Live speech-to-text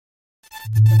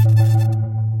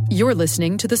You're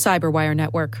listening to the Cyberwire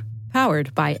Network,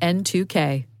 powered by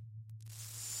N2K.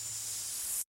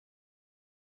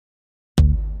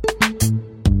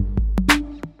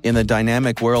 In the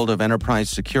dynamic world of enterprise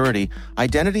security,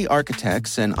 identity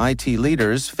architects and IT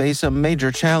leaders face a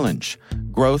major challenge.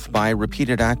 Growth by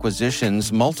repeated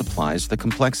acquisitions multiplies the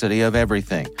complexity of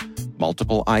everything.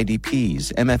 Multiple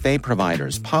IDPs, MFA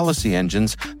providers, policy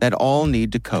engines that all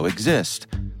need to coexist.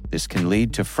 This can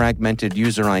lead to fragmented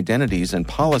user identities and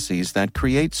policies that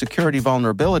create security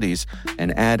vulnerabilities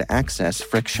and add access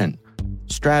friction.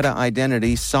 Strata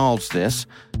Identity solves this.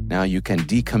 Now you can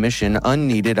decommission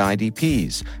unneeded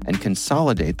IDPs and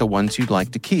consolidate the ones you'd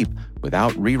like to keep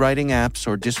without rewriting apps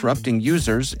or disrupting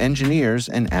users, engineers,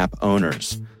 and app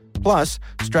owners. Plus,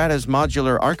 Strata's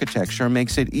modular architecture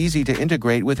makes it easy to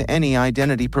integrate with any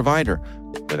identity provider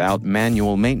without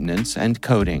manual maintenance and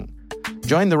coding.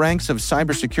 Join the ranks of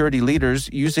cybersecurity leaders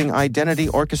using identity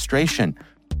orchestration.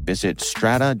 Visit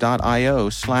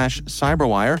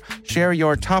strata.io/cyberwire, share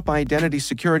your top identity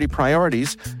security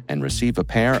priorities, and receive a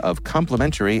pair of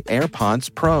complimentary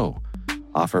AirPods Pro.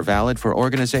 Offer valid for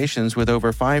organizations with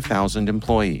over 5,000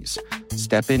 employees.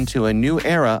 Step into a new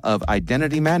era of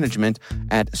identity management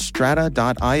at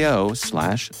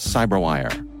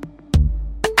strata.io/cyberwire.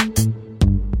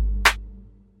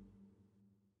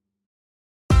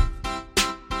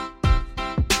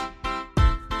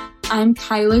 I'm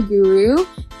Kyla Guru.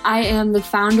 I am the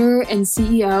founder and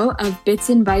CEO of Bits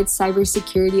and Bytes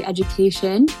Cybersecurity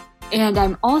Education, and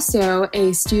I'm also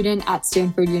a student at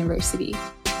Stanford University.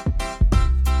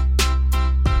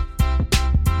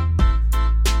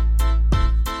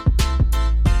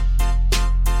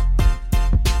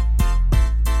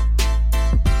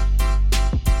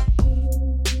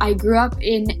 I grew up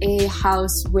in a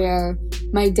house where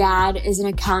my dad is an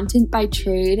accountant by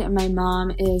trade and my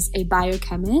mom is a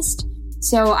biochemist.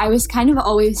 So I was kind of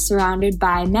always surrounded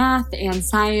by math and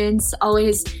science,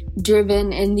 always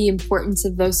driven in the importance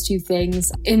of those two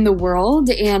things in the world.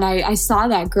 And I saw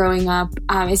that growing up,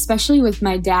 especially with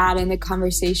my dad and the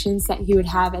conversations that he would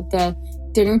have at the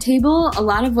dinner table. A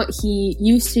lot of what he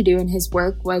used to do in his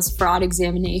work was fraud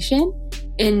examination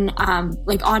in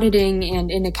like auditing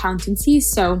and in accountancy.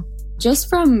 So just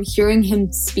from hearing him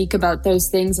speak about those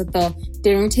things at the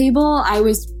dinner table, I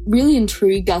was really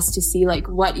intrigued as to see like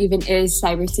what even is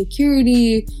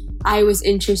cybersecurity. I was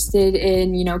interested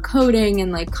in, coding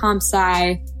and like comp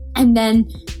sci. And then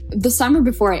the summer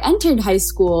before I entered high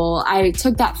school, I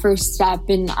took that first step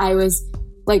and I was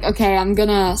like, okay, I'm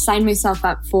gonna sign myself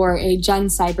up for a Gen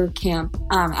Cyber camp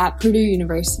at Purdue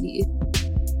University.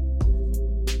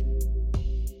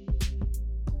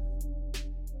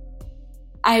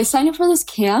 I signed up for this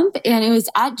camp and it was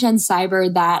at Gen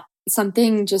Cyber that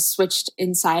something just switched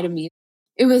inside of me.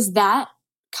 It was that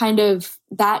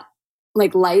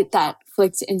light that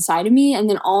flicked inside of me. And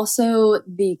then also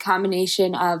the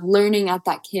combination of learning at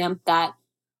that camp that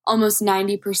almost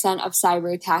 90% of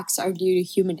cyber attacks are due to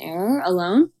human error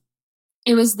alone.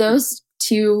 It was those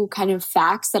two kind of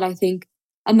facts that I think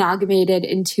amalgamated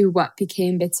into what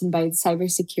became Bits and Bytes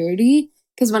Cybersecurity.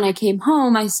 Because when I came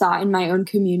home, I saw in my own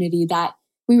community that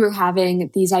we were having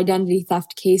these identity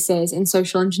theft cases and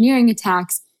social engineering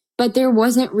attacks, but there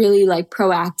wasn't really like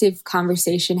proactive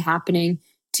conversation happening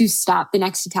to stop the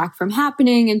next attack from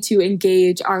happening and to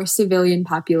engage our civilian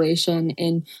population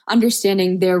in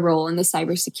understanding their role in the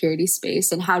cybersecurity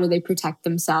space and how do they protect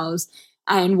themselves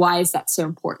and why is that so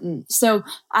important. So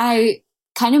I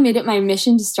kind of made it my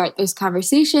mission to start those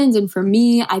conversations. And for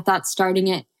me, I thought starting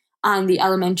it on the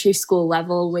elementary school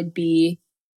level would be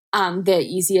the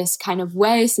easiest kind of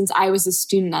way since I was a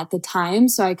student at the time.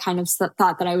 So I kind of thought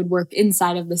that I would work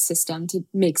inside of the system to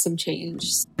make some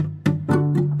change.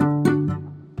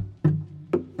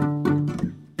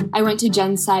 I went to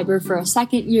Gen Cyber for a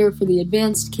second year for the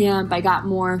advanced camp. I got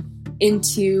more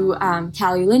into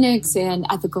Kali Linux and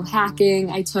ethical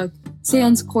hacking. I took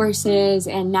SANS courses,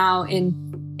 and now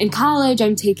in college,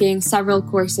 I'm taking several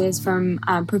courses from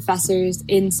professors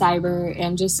in cyber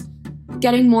and just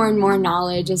getting more and more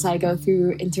knowledge as I go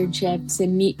through internships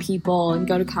and meet people and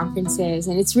go to conferences.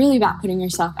 And it's really about putting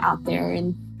yourself out there.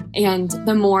 And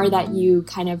the more that you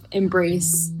kind of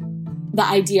embrace the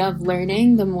idea of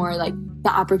learning, the more like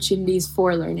the opportunities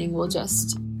for learning will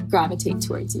just gravitate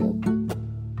towards you.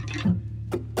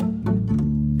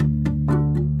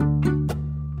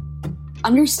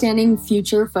 Understanding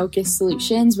future-focused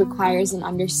solutions requires an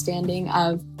understanding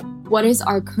of what is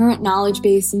our current knowledge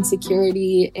base in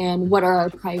security and what are our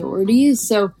priorities.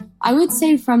 So I would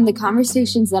say from the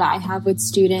conversations that I have with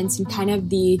students and kind of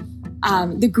the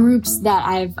groups that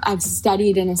I've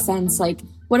studied in a sense, like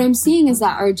what I'm seeing is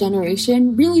that our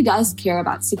generation really does care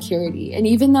about security. And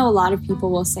even though a lot of people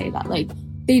will say that, like,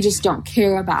 they just don't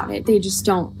care about it, they just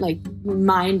don't, like,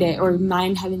 mind it or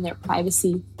mind having their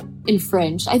privacy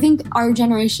infringed, I think our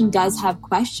generation does have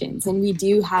questions, and we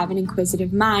do have an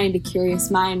inquisitive mind, a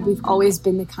curious mind. We've always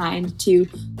been the kind to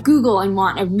Google and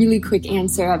want a really quick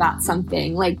answer about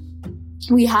something. Like,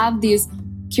 we have these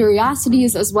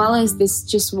curiosities as well as this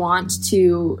just want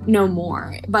to know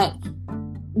more. But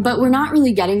we're not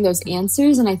really getting those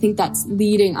answers, and I think that's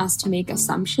leading us to make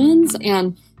assumptions.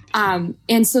 And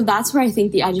so that's where I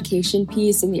think the education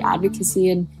piece and the advocacy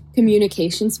and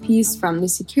communications piece from the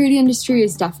security industry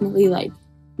is definitely, like,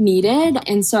 needed.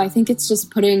 And so I think it's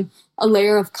just putting a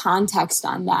layer of context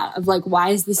on that of, like, why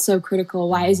is this so critical?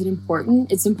 Why is it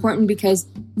important? It's important because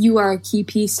you are a key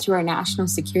piece to our national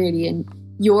security, and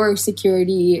your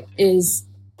security is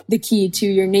the key to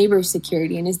your neighbor's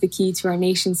security and is the key to our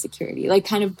nation's security, like,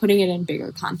 kind of putting it in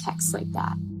bigger context like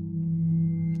that.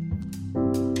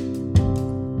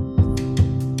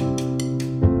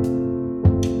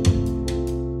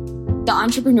 The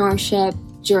entrepreneurship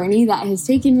journey that has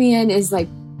taken me in is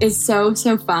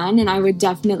so fun. And I would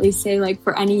definitely say, like,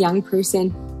 for any young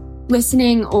person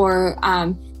listening or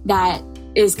that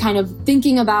is kind of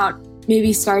thinking about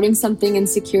maybe starting something in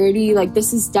security, like,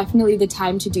 this is definitely the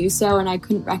time to do so. And I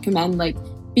couldn't recommend, like,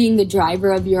 being the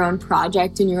driver of your own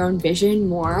project and your own vision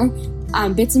more.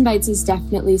 Bits and Bytes is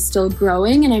definitely still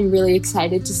growing, and I'm really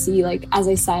excited to see, like, as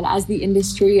I said, as the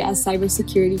industry, as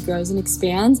cybersecurity grows and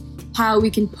expands, how we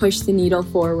can push the needle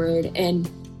forward in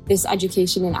this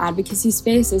education and advocacy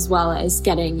space, as well as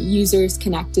getting users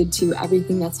connected to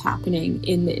everything that's happening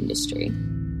in the industry.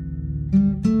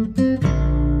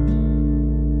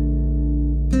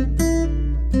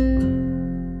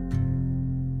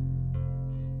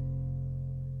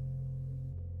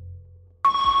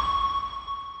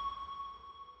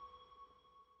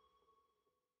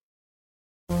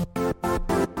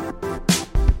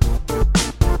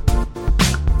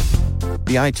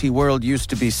 The IT world used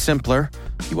to be simpler.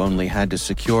 You only had to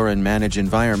secure and manage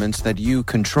environments that you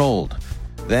controlled.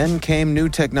 Then came new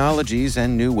technologies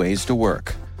and new ways to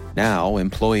work. Now,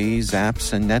 employees,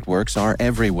 apps, and networks are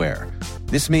everywhere.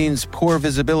 This means poor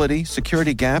visibility,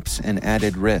 security gaps, and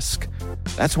added risk.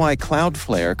 That's why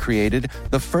Cloudflare created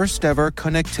the first-ever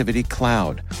connectivity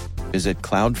cloud. Visit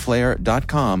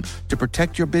cloudflare.com to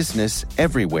protect your business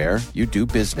everywhere you do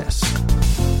business.